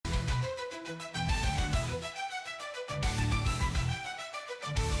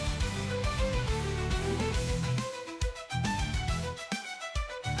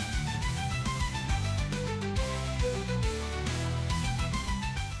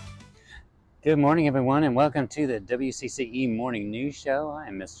Good morning, everyone, and welcome to the WCCE Morning News Show.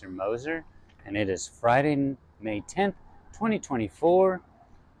 I'm Mr. Moser, and it is Friday, May 10th, 2024.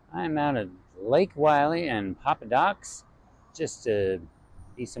 I'm out at Lake Wiley and Papa Doc's, just to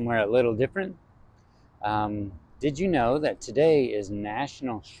be somewhere a little different. Did you know that today is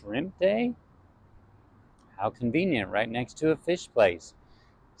National Shrimp Day? How convenient, right next to a fish place.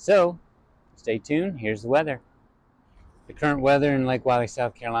 So, stay tuned. Here's the weather. The current weather in Lake Wiley,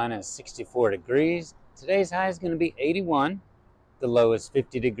 South Carolina is 64 degrees. Today's high is going to be 81. The low is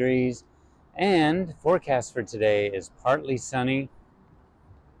 50 degrees. And forecast for today is partly sunny.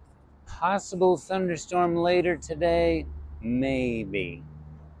 Possible thunderstorm later today, maybe.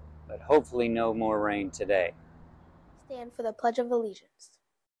 But hopefully no more rain today. Stand for the Pledge of Allegiance.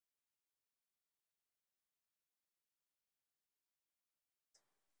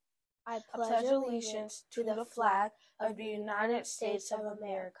 I pledge allegiance to the flag of the United States of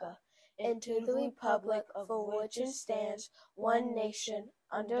America and to the republic for which it stands, one nation,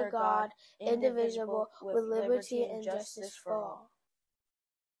 under God, indivisible, with liberty and justice for all.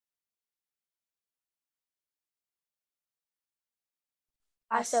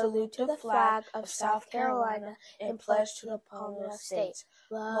 I salute to the flag of South Carolina and pledge to the Commonwealth States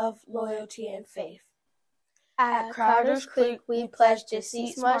love, loyalty, and faith. At Crowder's Creek, we pledge to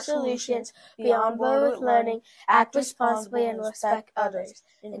seek smart solutions, be on board with learning, act responsibly, and respect others.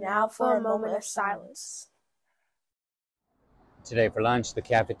 And now for a moment of silence. Today for lunch, the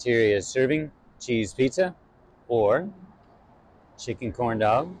cafeteria is serving cheese pizza, or chicken corn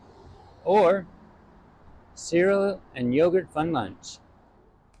dog, or cereal and yogurt fun lunch.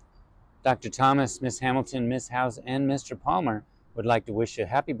 Dr. Thomas, Miss Hamilton, Miss House, and Mr. Palmer would like to wish a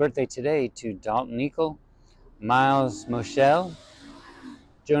happy birthday today to Dalton Eagle, Miles Moschel,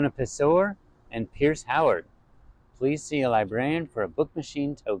 Jonah Pissor, and Pierce Howard. Please see a librarian for a book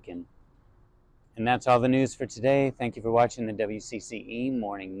machine token. And that's all the news for today. Thank you for watching the WCCE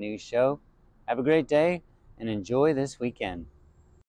Morning News Show. Have a great day and enjoy this weekend.